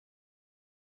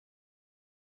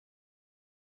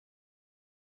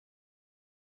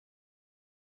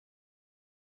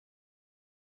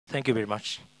Thank you very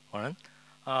much, Warren.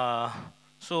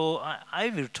 So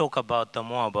I will talk about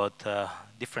more about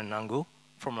different angle,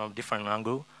 from a different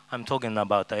angle. I'm talking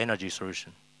about the energy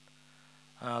solution.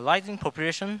 Rising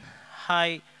population,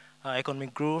 high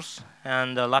economic growth,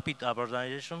 and rapid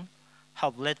urbanization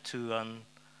have led to an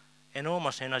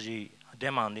enormous energy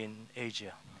demand in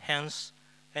Asia. Hence,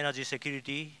 energy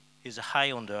security is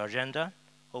high on the agenda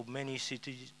of many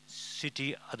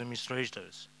city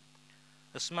administrators.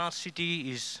 A smart city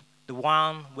is the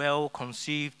one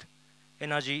well-conceived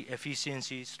energy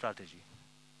efficiency strategy.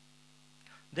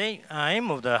 The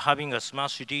aim of having a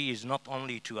smart city is not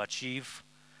only to achieve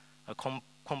a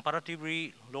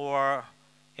comparatively lower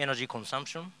energy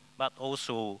consumption, but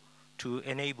also to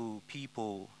enable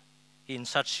people in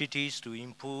such cities to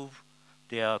improve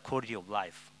their quality of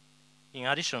life. In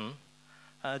addition,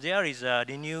 there is a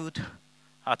renewed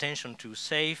attention to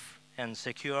safe and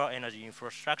secure energy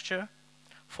infrastructure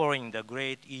following the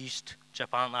Great East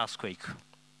Japan earthquake.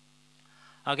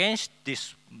 Against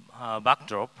this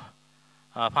backdrop,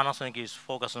 Panasonic is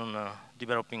focused on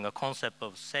developing a concept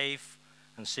of safe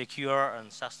and secure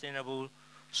and sustainable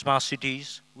smart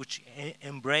cities which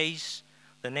embrace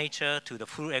the nature to the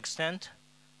full extent,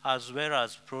 as well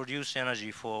as produce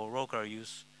energy for local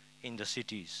use in the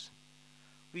cities.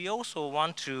 We also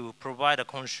want to provide a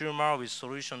consumer with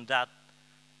solutions that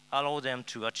allow them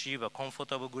to achieve a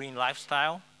comfortable green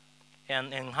lifestyle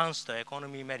and enhance the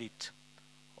economic merit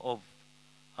of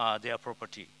their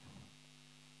property.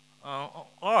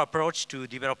 Our approach to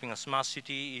developing a smart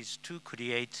city is to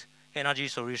create energy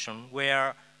solution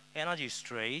where energy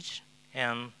storage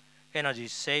and energy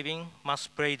saving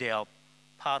must play their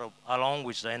part along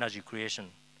with the energy creation.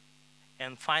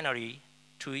 And finally,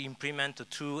 to implement the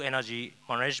two energy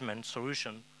management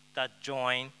solutions that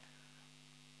join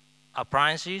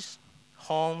appliances,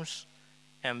 homes,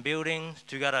 and buildings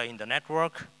together in the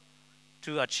network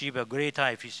to achieve a greater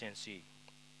efficiency.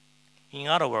 In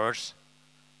other words,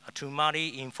 to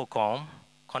marry infocom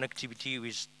connectivity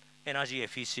with energy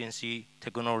efficiency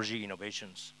technology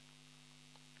innovations.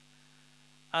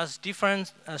 As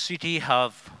different cities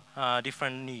have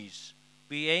different needs,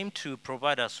 we aim to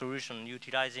provide a solution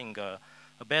utilizing a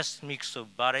best mix of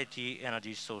variety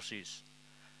energy sources.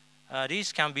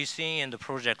 These can be seen in the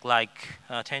project like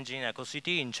Tianjin Eco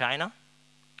City in China,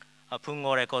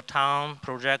 Punggol Eco Town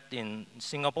project in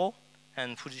Singapore,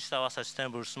 and Fujisawa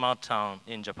Sustainable Smart Town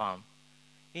in Japan.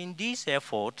 In this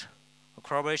effort, a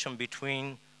collaboration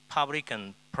between public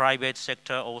and private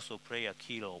sector also play a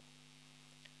key role.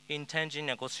 In Tianjin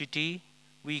Eco City,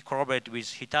 we collaborate with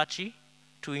Hitachi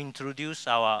to introduce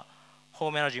our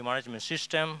home energy management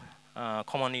system,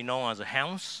 commonly known as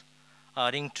HEMS,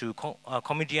 linked to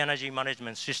community energy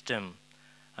management system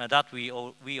that we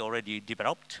already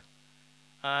developed.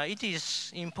 It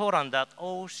is important that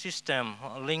all systems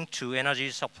linked to energy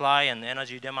supply and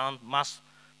energy demand must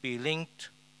be linked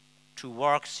to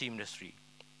work seamlessly.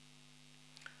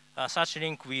 Such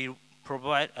link will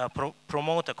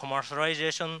promote the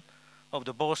commercialization of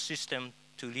the both systems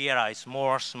to realize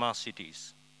more smart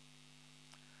cities.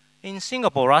 In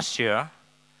Singapore last year,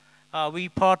 we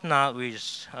partnered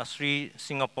with 3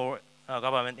 Singapore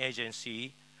government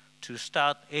agencies to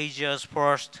start Asia's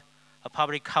first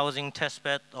public housing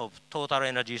testbed of total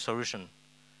energy solution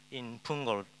in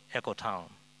Punggol Eco Town.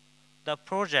 The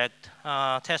project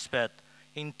testbed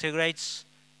integrates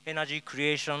energy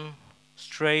creation,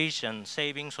 storage, and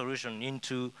saving solution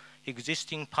into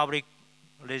existing public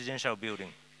residential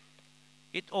building.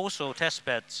 It also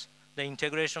testbeds the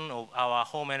integration of our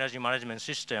home energy management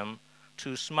system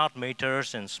to smart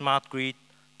meters and smart grid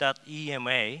that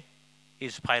EMA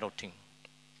is piloting.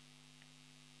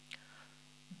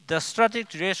 The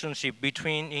strategic relationship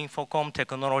between infocom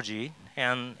technology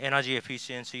and energy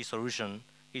efficiency solution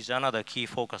is another key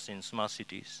focus in smart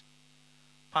cities.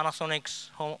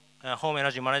 Panasonic's home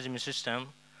energy management system,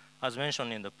 as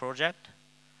mentioned in the project,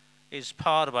 is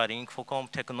powered by the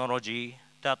infocom technology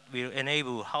that will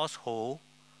enable households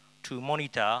to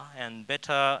monitor and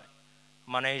better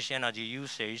manage energy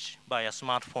usage via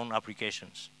smartphone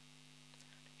applications.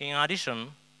 In addition,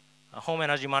 a home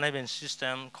energy management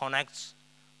system connects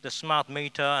the smart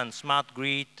meter and smart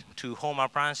grid to home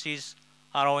appliances,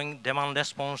 allowing demand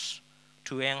response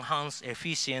to enhance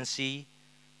efficiency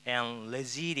and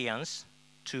resilience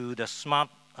to the smart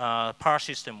power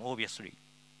system, obviously.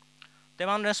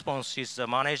 Demand response is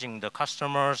managing the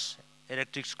customer's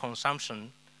electric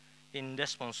consumption in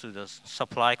response to the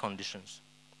supply conditions.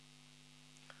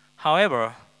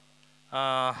 However,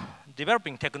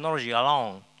 developing technology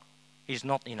alone is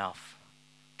not enough.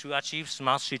 To achieve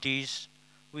smart cities,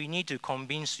 we need to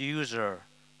convince users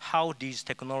how these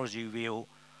technology will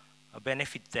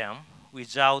benefit them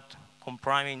without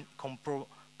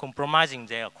compromising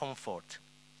their comfort.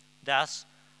 Thus,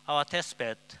 our test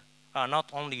beds are not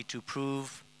only to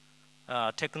prove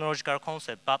technological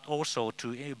concept, but also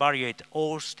to evaluate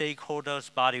all stakeholders'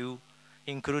 value,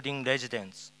 including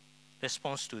residents'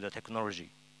 response to the technology.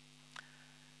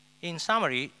 In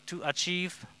summary, to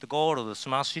achieve the goal of the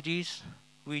smart cities,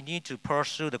 we need to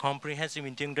pursue the comprehensive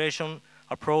integration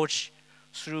approach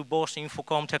through both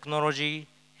infocom technology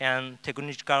and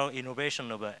technological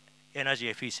innovation of energy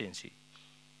efficiency.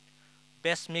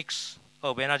 Best mix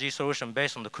of energy solution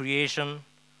based on the creation,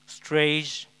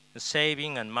 storage,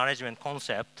 saving, and management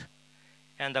concept,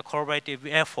 and the collaborative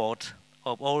effort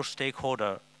of all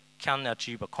stakeholders can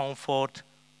achieve a comfort,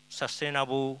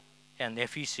 sustainable, and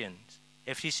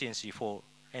efficiency for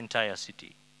entire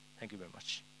city. Thank you very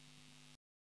much.